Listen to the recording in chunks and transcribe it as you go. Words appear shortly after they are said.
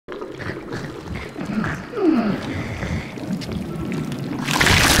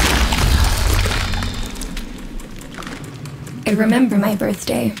I remember my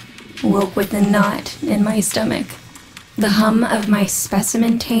birthday. Woke with a knot in my stomach. The hum of my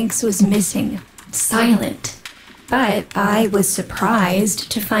specimen tanks was missing, silent. But I was surprised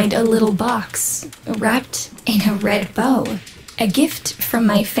to find a little box wrapped in a red bow. A gift from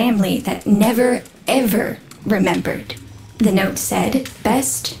my family that never, ever remembered. The note said,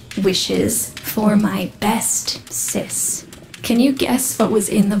 "Best wishes for my best sis." Can you guess what was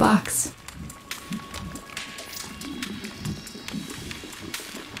in the box?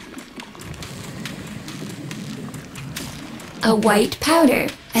 A white powder,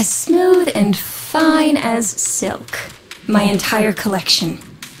 as smooth and fine as silk. My entire collection,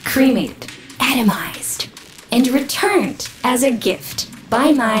 cremated, atomized, and returned as a gift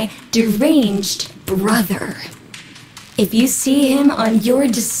by my deranged brother. If you see him on your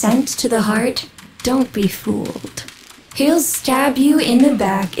descent to the heart, don't be fooled. He'll stab you in the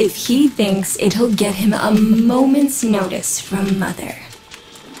back if he thinks it'll get him a moment's notice from Mother.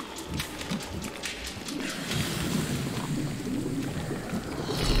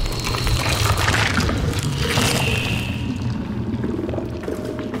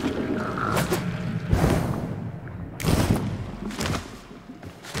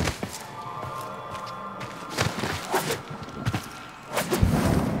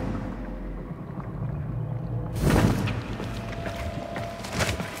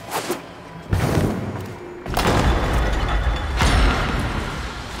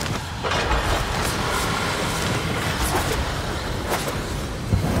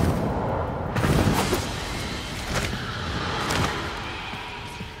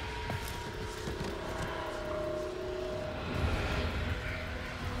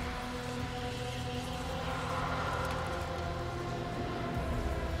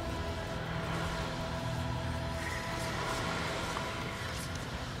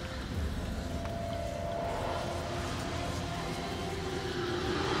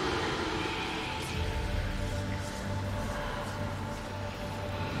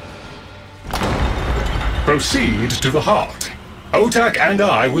 Proceed to the heart. Otak and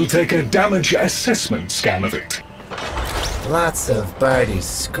I will take a damage assessment scan of it. Lots of Barty's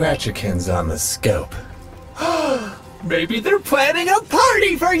Scratchikins on the scope. Maybe they're planning a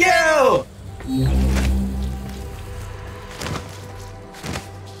party for you!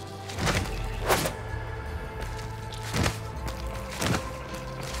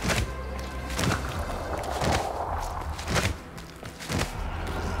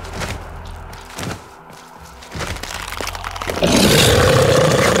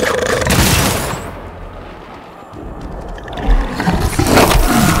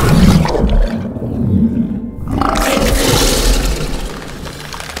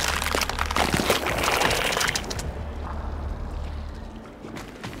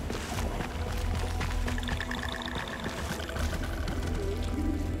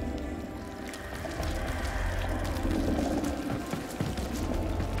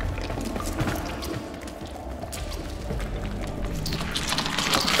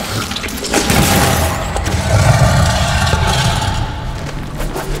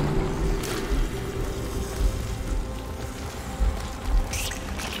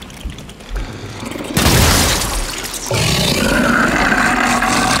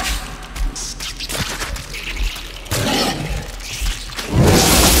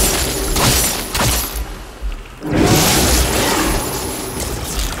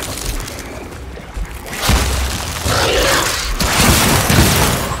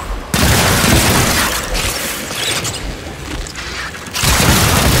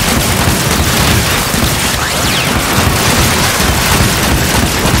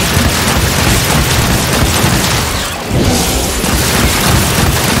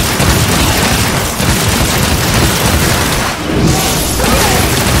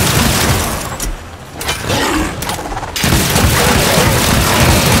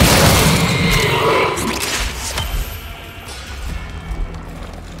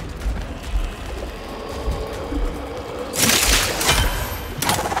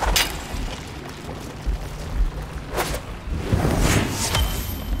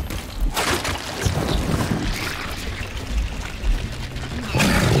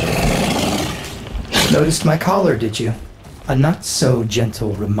 Noticed my collar, did you? A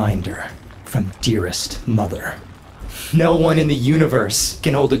not-so-gentle reminder from dearest mother. No one in the universe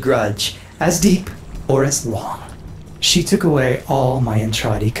can hold a grudge as deep or as long. She took away all my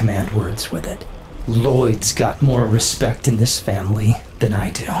Entrati command words with it. Lloyd's got more respect in this family than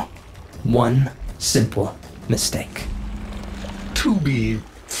I do. One simple mistake. To be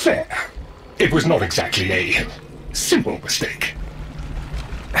fair, it was not exactly a simple mistake.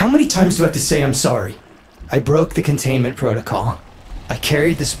 How many times do I have to say I'm sorry? I broke the containment protocol. I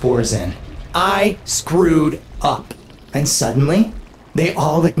carried the spores in. I screwed up. And suddenly, they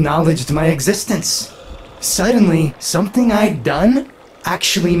all acknowledged my existence. Suddenly, something I'd done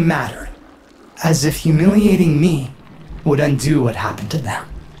actually mattered. As if humiliating me would undo what happened to them.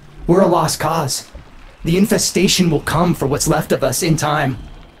 We're a lost cause. The infestation will come for what's left of us in time.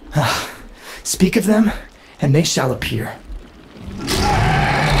 Speak of them, and they shall appear.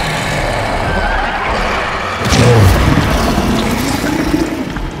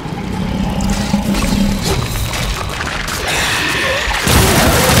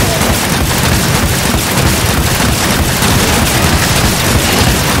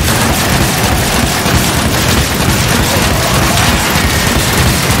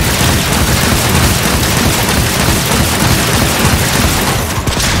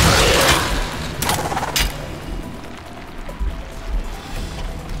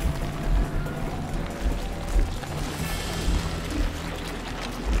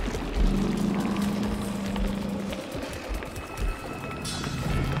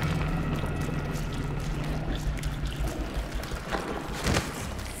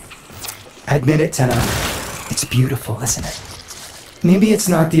 Admit it, Tenno. It's beautiful, isn't it? Maybe it's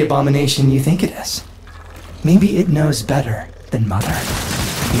not the abomination you think it is. Maybe it knows better than Mother.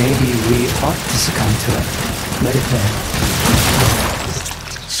 Maybe we ought to succumb to it. Let it win.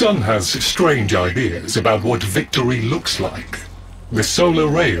 Sun has strange ideas about what victory looks like. The solar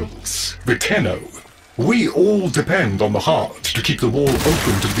rails, the Tenno. We all depend on the heart to keep the wall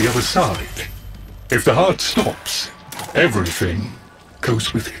open to the other side. If the heart stops, everything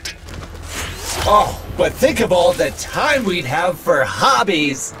goes with it. Oh, but think of all the time we'd have for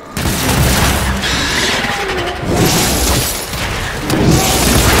hobbies!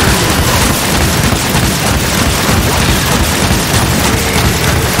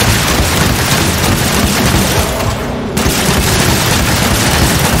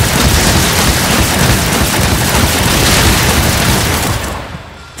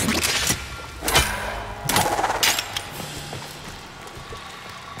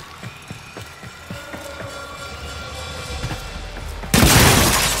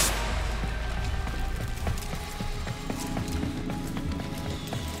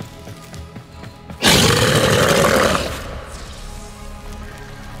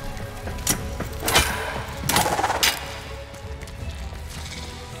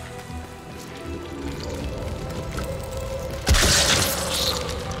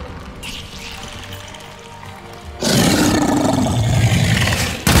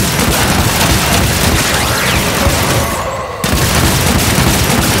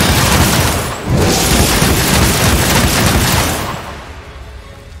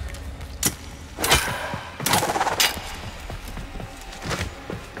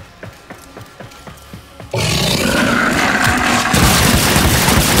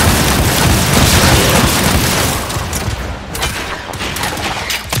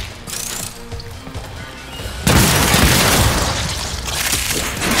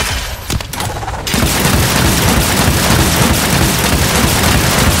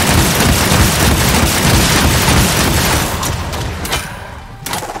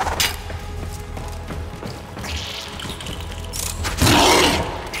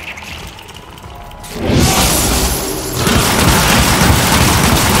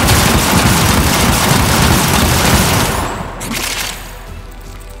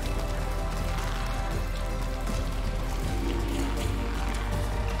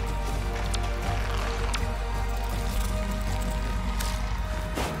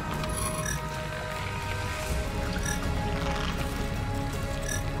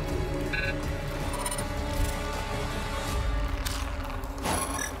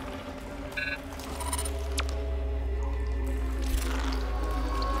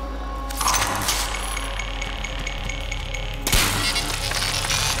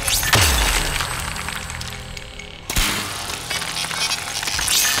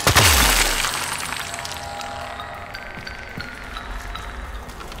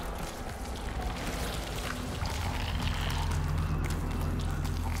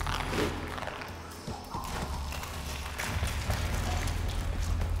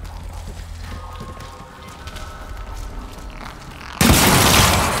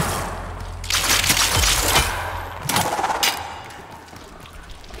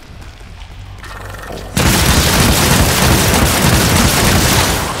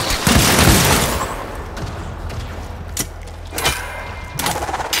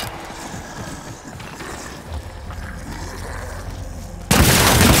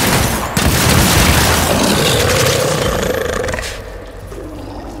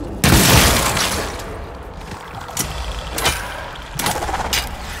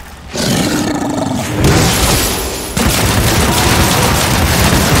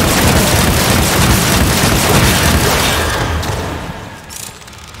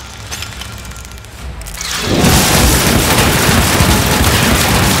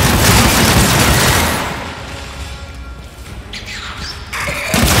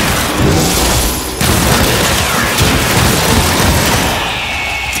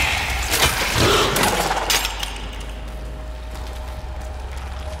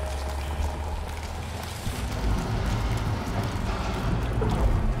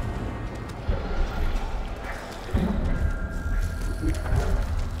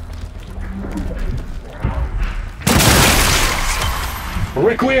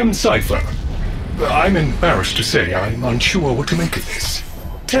 Requiem Cipher. I'm embarrassed to say I'm unsure what to make of this.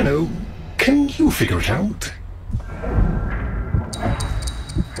 Tenno, can you figure it out?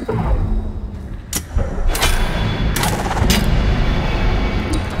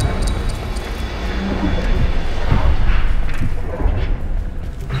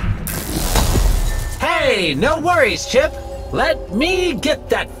 Hey, no worries, Chip. Let me get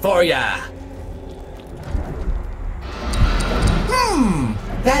that for ya.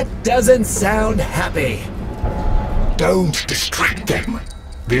 That doesn't sound happy. Don't distract them.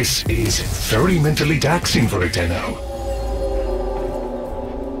 This is very mentally taxing for a Tenno.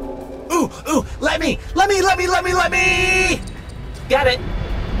 Ooh, let me! Got it.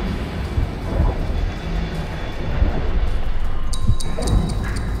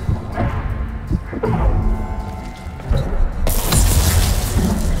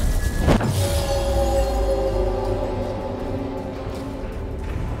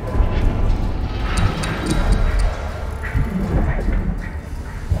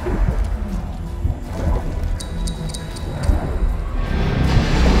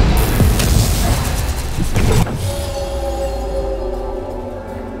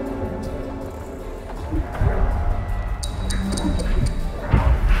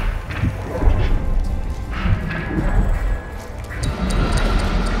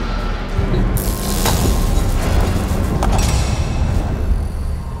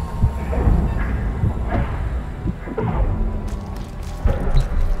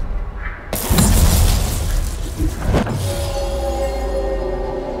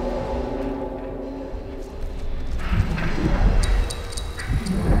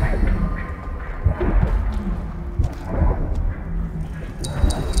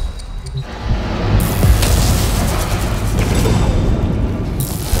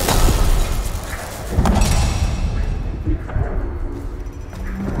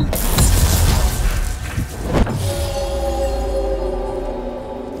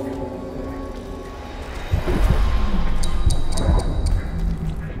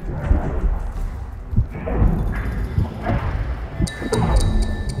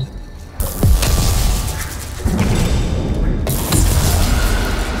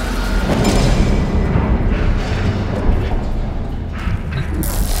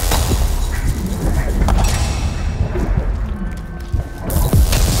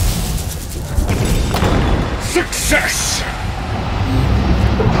 Success!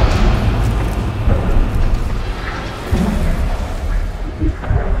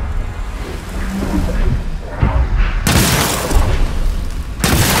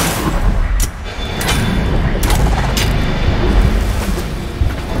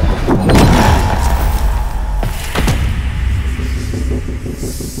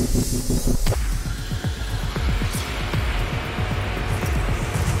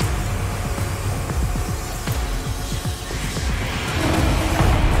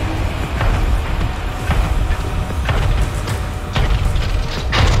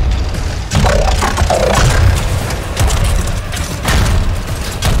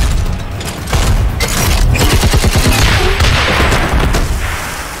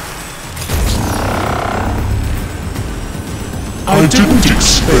 I didn't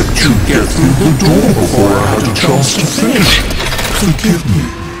expect you'd get through the door before I had a chance to finish. Forgive me.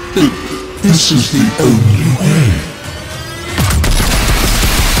 This is the only way.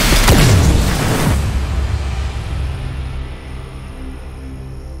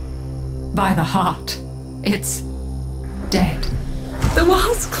 By the heart. It's dead. The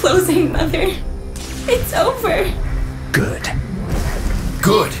wall's closing, Mother. It's over. Good.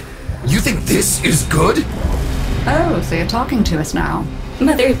 Good? You think this is good? Oh, so you're talking to us now.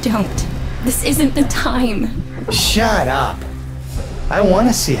 Mother, don't. This isn't the time. Shut up. I want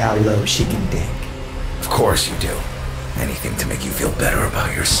to see how low she can dig. Of course you do. Anything to make you feel better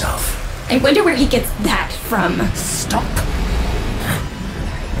about yourself. I wonder where he gets that from. Stop.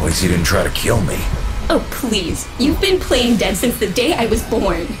 At least you didn't try to kill me. Oh, please. You've been playing dead since the day I was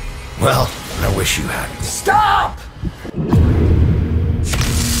born. Well, I wish you hadn't. Stop!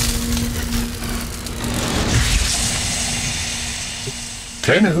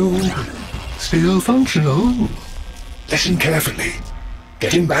 Tenno, still functional. Listen carefully.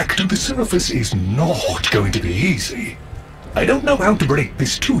 Getting back to the surface is not going to be easy. I don't know how to break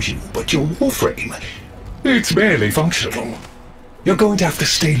this to you, but your Warframe, it's barely functional. You're going to have to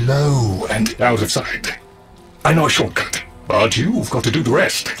stay low and out of sight. I know a shortcut, but you've got to do the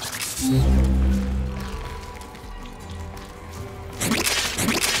rest.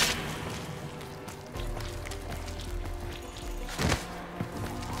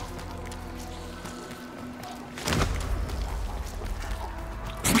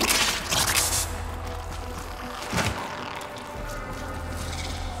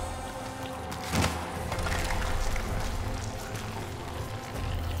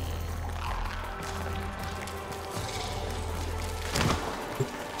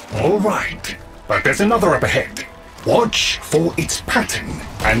 All right, but there's another up ahead. Watch for its pattern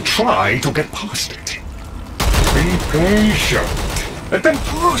and try to get past it. Be patient. Let them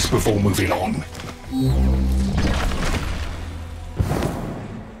pass before moving on.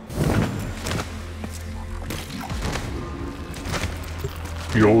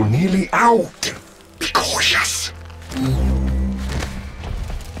 You're nearly out. Be cautious.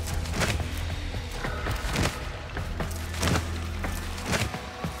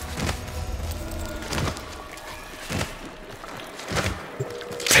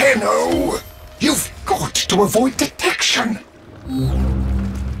 Tenno! You've got to avoid detection!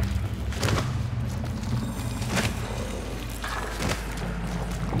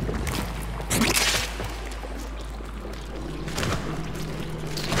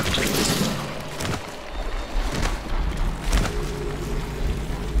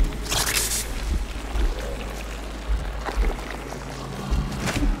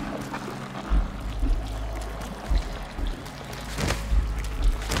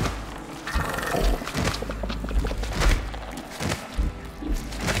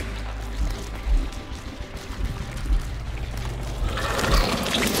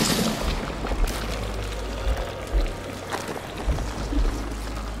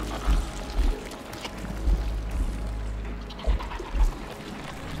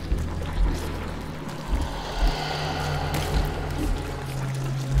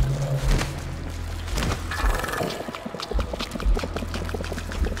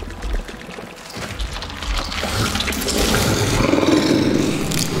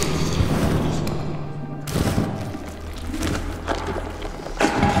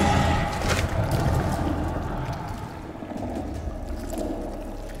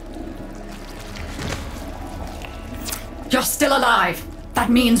 You're still alive! That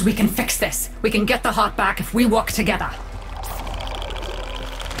means we can fix this. We can get the heart back if we work together.